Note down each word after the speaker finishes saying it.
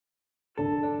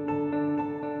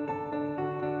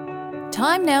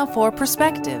Time now for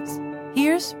Perspectives.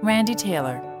 Here's Randy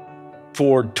Taylor.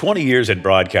 For 20 years in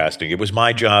broadcasting, it was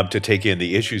my job to take in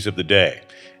the issues of the day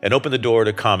and open the door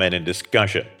to comment and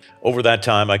discussion. Over that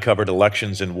time, I covered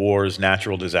elections and wars,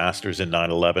 natural disasters and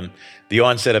 9/11, the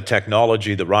onset of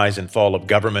technology, the rise and fall of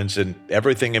governments, and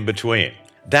everything in between.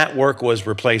 That work was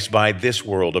replaced by this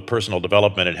world of personal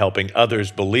development and helping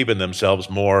others believe in themselves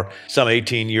more some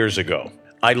 18 years ago.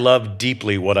 I love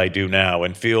deeply what I do now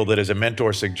and feel that as a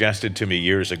mentor suggested to me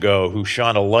years ago, who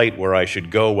shone a light where I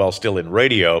should go while still in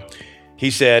radio,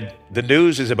 he said, "The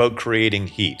news is about creating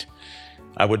heat.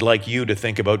 I would like you to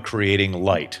think about creating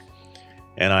light."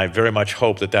 And I very much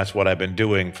hope that that's what I've been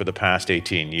doing for the past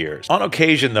 18 years. On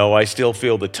occasion, though, I still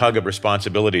feel the tug of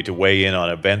responsibility to weigh in on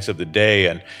events of the day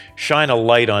and shine a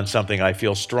light on something I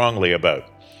feel strongly about.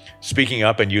 Speaking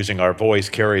up and using our voice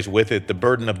carries with it the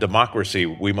burden of democracy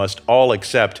we must all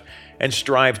accept and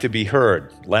strive to be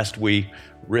heard, lest we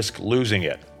risk losing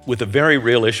it. With the very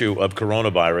real issue of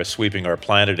coronavirus sweeping our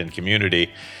planet and community,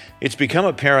 it's become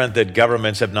apparent that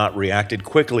governments have not reacted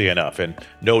quickly enough and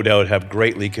no doubt have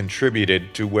greatly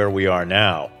contributed to where we are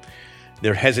now.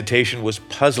 Their hesitation was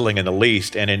puzzling in the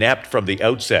least and inept from the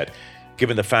outset,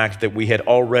 given the fact that we had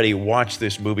already watched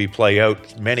this movie play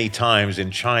out many times in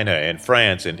China and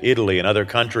France and Italy and other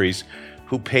countries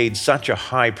who paid such a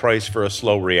high price for a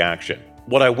slow reaction.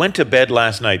 What I went to bed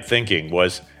last night thinking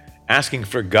was asking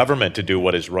for government to do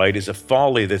what is right is a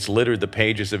folly that's littered the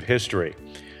pages of history.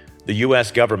 The U.S.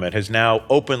 government has now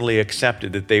openly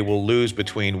accepted that they will lose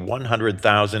between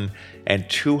 100,000 and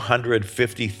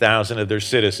 250,000 of their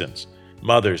citizens,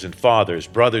 mothers and fathers,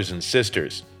 brothers and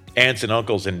sisters, aunts and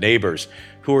uncles and neighbors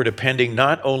who are depending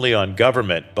not only on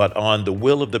government but on the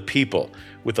will of the people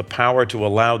with the power to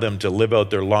allow them to live out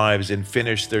their lives and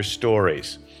finish their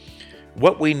stories.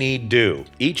 What we need do,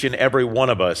 each and every one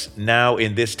of us now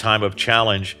in this time of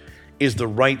challenge, is the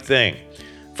right thing.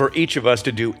 For each of us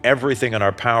to do everything in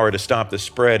our power to stop the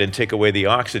spread and take away the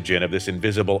oxygen of this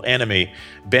invisible enemy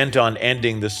bent on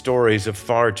ending the stories of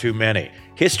far too many.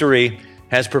 History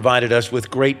has provided us with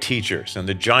great teachers, and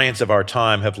the giants of our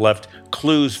time have left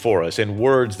clues for us in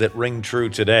words that ring true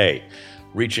today,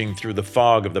 reaching through the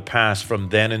fog of the past from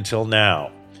then until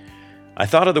now. I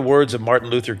thought of the words of Martin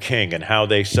Luther King and how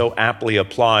they so aptly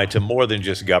apply to more than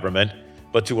just government,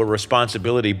 but to a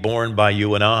responsibility borne by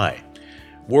you and I.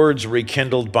 Words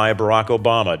rekindled by Barack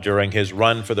Obama during his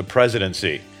run for the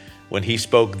presidency, when he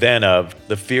spoke then of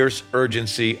the fierce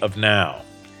urgency of now.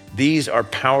 These are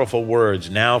powerful words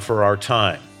now for our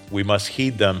time. We must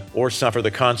heed them or suffer the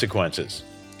consequences.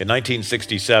 In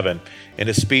 1967, in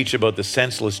a speech about the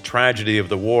senseless tragedy of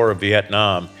the War of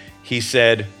Vietnam, he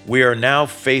said, "We are now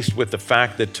faced with the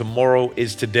fact that tomorrow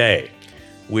is today.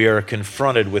 We are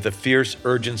confronted with a fierce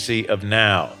urgency of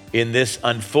now. In this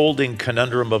unfolding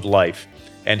conundrum of life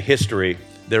and history,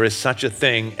 there is such a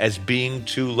thing as being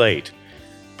too late.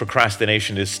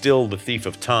 Procrastination is still the thief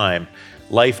of time.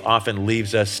 Life often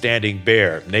leaves us standing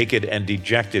bare, naked and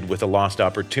dejected with a lost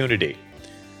opportunity.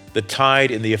 The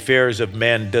tide in the affairs of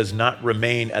men does not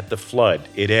remain at the flood,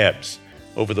 it ebbs.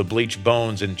 Over the bleached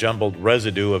bones and jumbled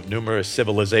residue of numerous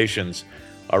civilizations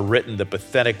are written the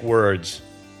pathetic words,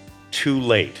 'Too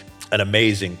late,' an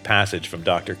amazing passage from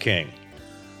Dr. King.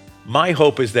 My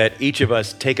hope is that each of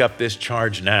us take up this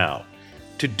charge now,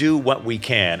 to do what we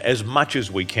can, as much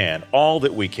as we can, all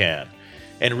that we can,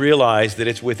 and realize that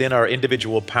it's within our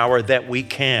individual power that we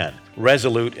can,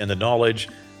 resolute in the knowledge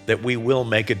that we will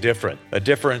make a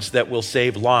difference that will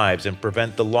save lives and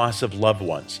prevent the loss of loved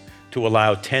ones, to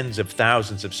allow tens of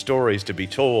thousands of stories to be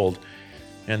told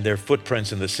and their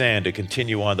footprints in the sand to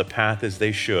continue on the path as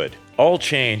they should. All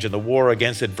change in the war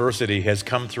against adversity has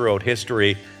come throughout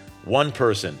history, one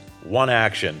person, one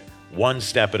action, one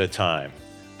step at a time.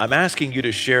 I'm asking you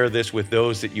to share this with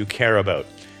those that you care about,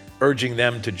 urging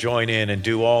them to join in and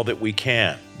do all that we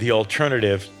can. The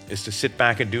alternative is to sit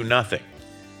back and do nothing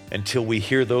until we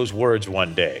hear those words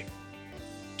one day.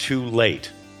 Too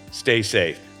late. Stay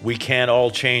safe. We can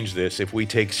all change this if we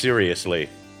take seriously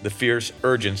the fierce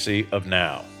urgency of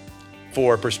now.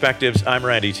 For Perspectives, I'm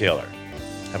Randy Taylor.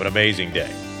 Have an amazing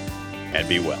day and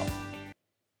be well.